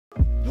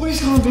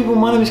What's going on, people?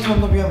 My name is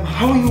Callum.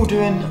 How are you all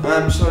doing?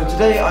 So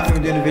today I'm going to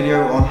be doing a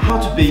video on how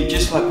to be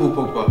just like Paul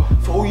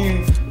Pogba. For all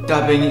you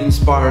dabbing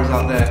inspirers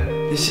out there,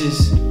 this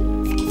is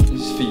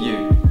for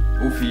you,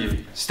 all for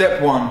you.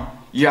 Step 1,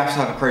 you have to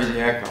have a crazy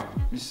haircut.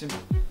 It's simple.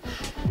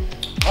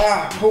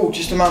 Paul,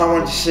 just the man I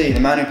wanted to see, the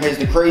man who pays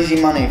the crazy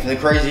money for the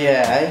crazy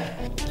hair,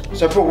 eh?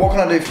 So Paul, what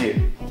can I do for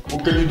you?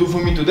 What can you do for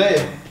me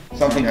today?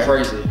 Something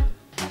crazy.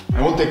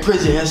 I want a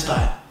crazy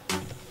hairstyle.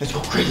 Let's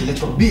go crazy,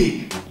 let's go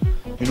big.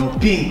 You know,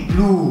 pink,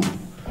 blue,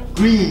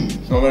 green.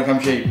 It's not gonna come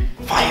cheap.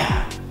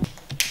 Fire.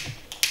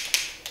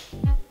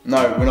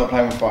 No, we're not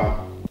playing with fire.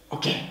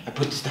 Okay, I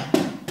put this down.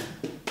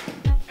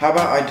 How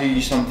about I do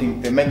you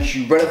something that makes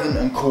you relevant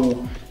and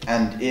cool,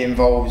 and it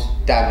involves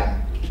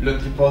dabbing? Let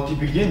the party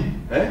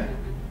begin, eh?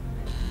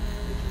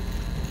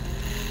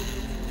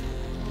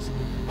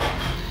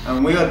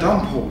 And we are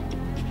done, Paul.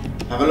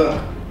 Have a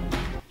look.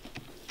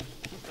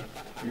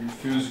 It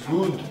feels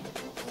good.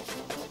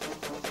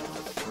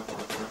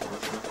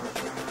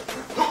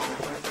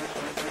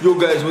 Yo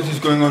guys, what is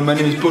going on? My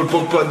name is Paul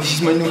Pogba. This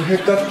is my new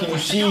haircut. Can you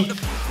see?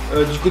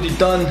 Just got it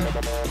done.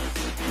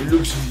 It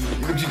looks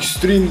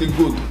extremely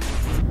good.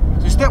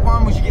 So step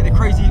 1 was you get the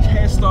crazy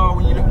hairstyle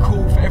when you look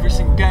cool for every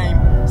single game.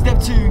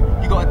 Step 2,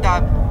 you got to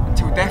dab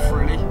until death,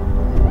 really.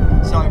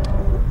 So.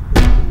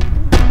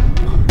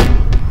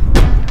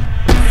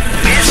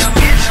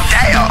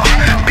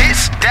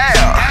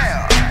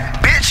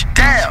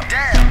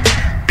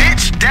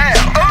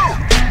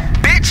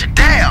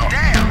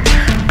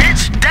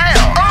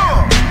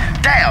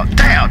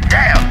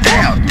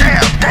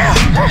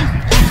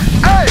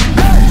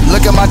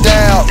 Look at my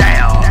down.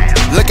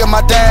 Look at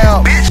my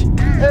down.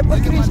 Hey,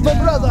 Patrice, my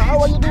brother, how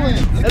are you doing?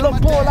 Hello,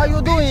 Paul, how are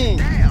you doing?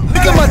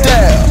 Look at my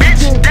down.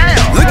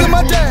 Look at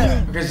my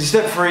down. Okay, so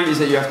step 3 is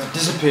that you have to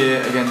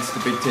disappear against the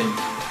big team.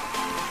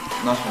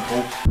 Nice one,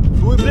 Paul.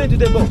 Who we playing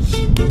today, boss?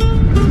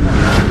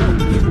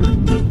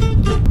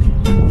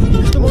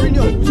 Mr.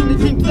 Mourinho, who's on the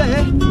team today,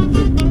 eh?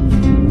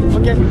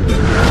 Okay.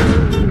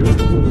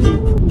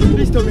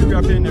 Please tell me we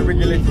are playing the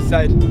regulated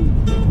side.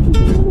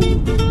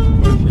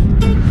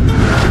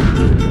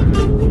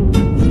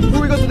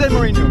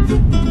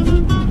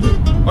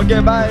 Okay,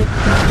 bye.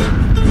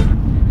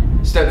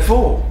 Step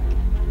 4,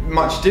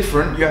 much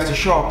different. You have to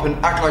show up and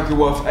act like you're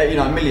worth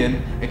 89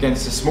 million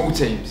against the small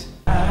teams.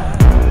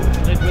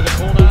 Led with a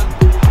corner.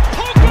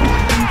 Pogba!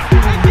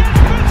 And gets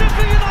better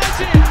for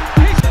United!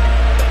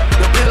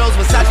 The pillows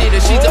Versace, the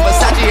sheets of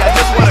Versace. I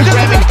just want to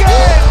grab it.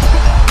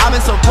 I've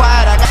been so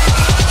quiet. I got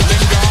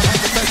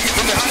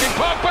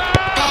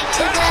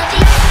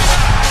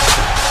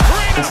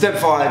And step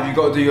 5, you've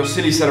got to do your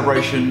silly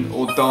celebration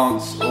or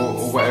dance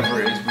or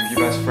whatever it is with your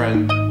best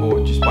friend or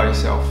just by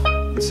yourself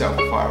and set off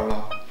a fire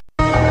alarm.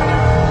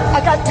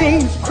 I got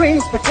beans,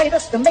 greens,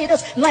 potatoes,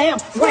 tomatoes, lamb,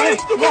 ram,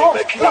 raw,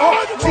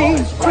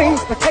 beans,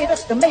 greens,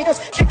 potatoes, tomatoes,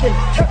 chicken,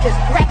 turkeys,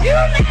 rat. You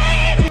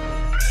name it.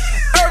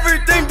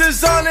 everything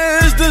designer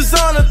is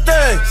designer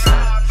things.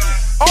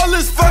 All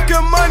this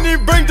fucking money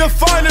bring the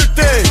finer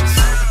things.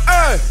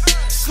 Ay,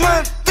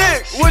 slim,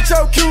 thick, with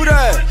your cute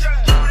ass.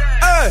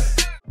 Ay.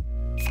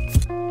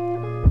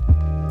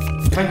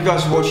 Thank you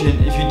guys for watching.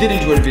 If you did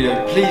enjoy the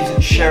video,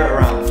 please share it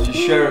around. Just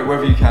share it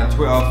wherever you can.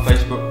 Twitter,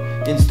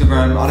 Facebook,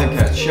 Instagram, I don't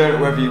care. Share it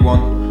wherever you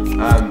want.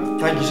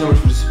 Thank you so much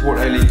for the support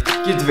lately.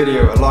 Give the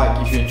video a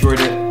like if you enjoyed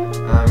it.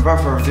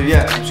 Without further ado,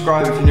 yeah,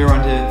 subscribe if you're new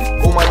around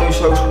here. All my new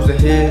socials are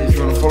here if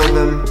you want to follow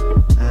them.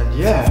 And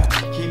yeah,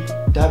 keep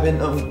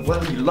dabbing on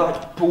when you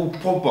like Paul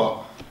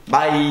Pogba.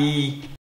 Bye.